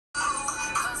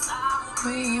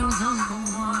real number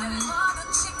one.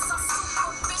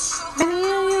 Baby,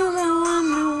 you the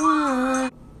one.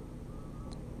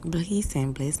 Peace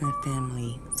and blessing,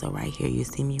 family. So right here, you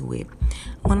see me with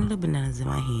one of the bananas in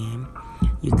my hand.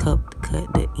 You cut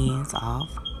the ends off.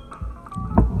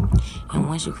 And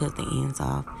once you cut the ends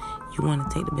off, you want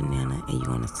to take the banana and you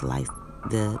want to slice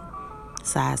the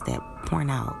sides that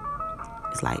point out.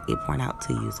 It's like it point out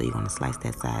to you, so you're going to slice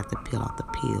that side to peel off the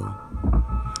peel.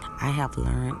 I have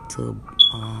learned to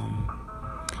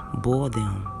boil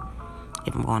them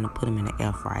if I'm going to put them in the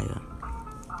air fryer.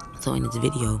 So in this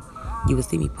video, you will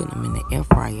see me putting them in the air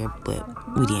fryer, but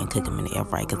we didn't cook them in the air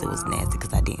fryer because it was nasty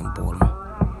because I didn't boil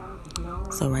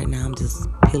them. So right now I'm just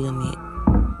peeling it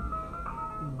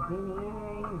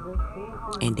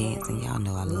and dancing. Y'all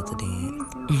know I love to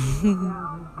dance.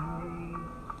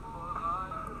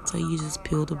 So you just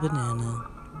peel the banana.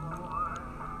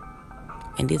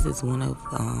 And this is one of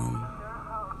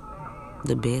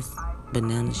the best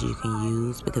bananas you can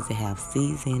use because it has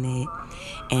seeds in it.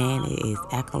 And it is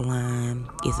alkaline.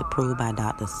 It's approved by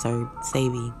Dr.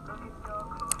 Sabi.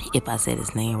 If I said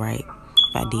his name right.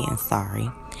 If I didn't, sorry.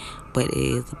 But it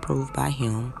is approved by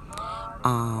him.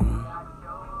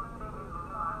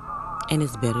 And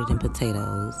it's better than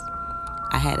potatoes.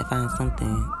 I had to find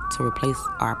something to replace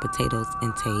our potatoes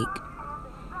intake.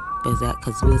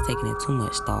 Because we was taking in too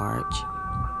much starch.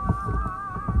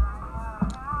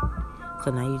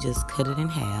 So now you just cut it in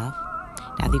half.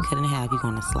 After you cut it in half, you're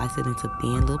going to slice it into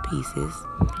thin little pieces,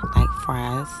 like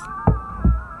fries.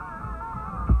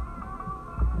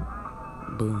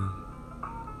 Boom.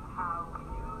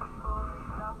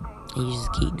 And you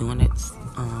just keep doing it.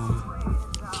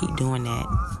 Keep doing that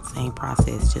same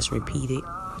process. Just repeat it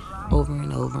over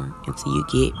and over until you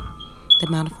get the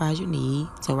amount of fries you need.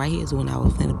 So right here is when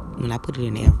I put it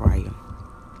in the air fryer.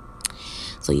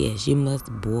 So yes, you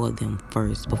must boil them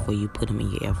first before you put them in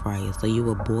your air fryer. So you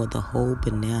will boil the whole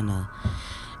banana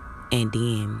and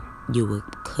then you will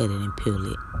cut it and peel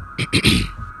it.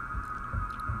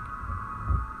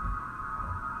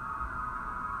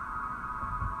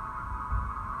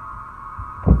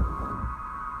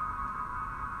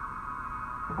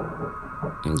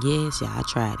 Yes, y'all, I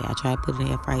tried it. I tried putting it in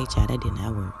the air fryer, y'all. That did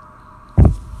not work.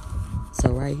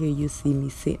 So right here, you see me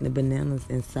sitting the bananas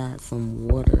inside some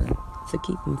water to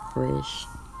keep them fresh.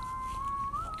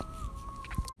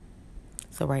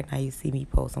 So right now, you see me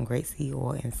pour some grapeseed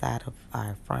oil inside of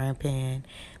our frying pan.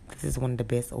 This is one of the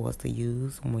best oils to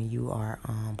use when you are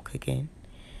cooking.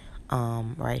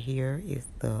 Right here is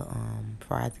the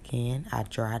fries again. I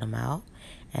dried them out,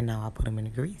 and now I put them in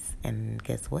the grease. And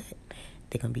guess what?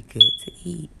 They're going to be good to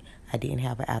eat. I didn't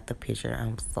have an after picture.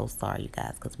 I'm so sorry, you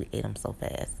guys, because we ate them so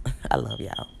fast. I love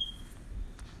y'all.